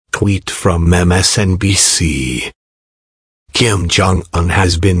tweet from MSNBC. Kim Jong-un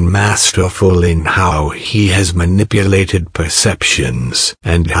has been masterful in how he has manipulated perceptions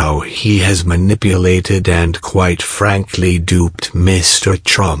and how he has manipulated and quite frankly duped Mr.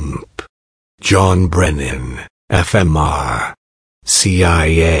 Trump. John Brennan, FMR,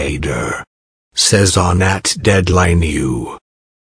 CIA says on @DeadlineU.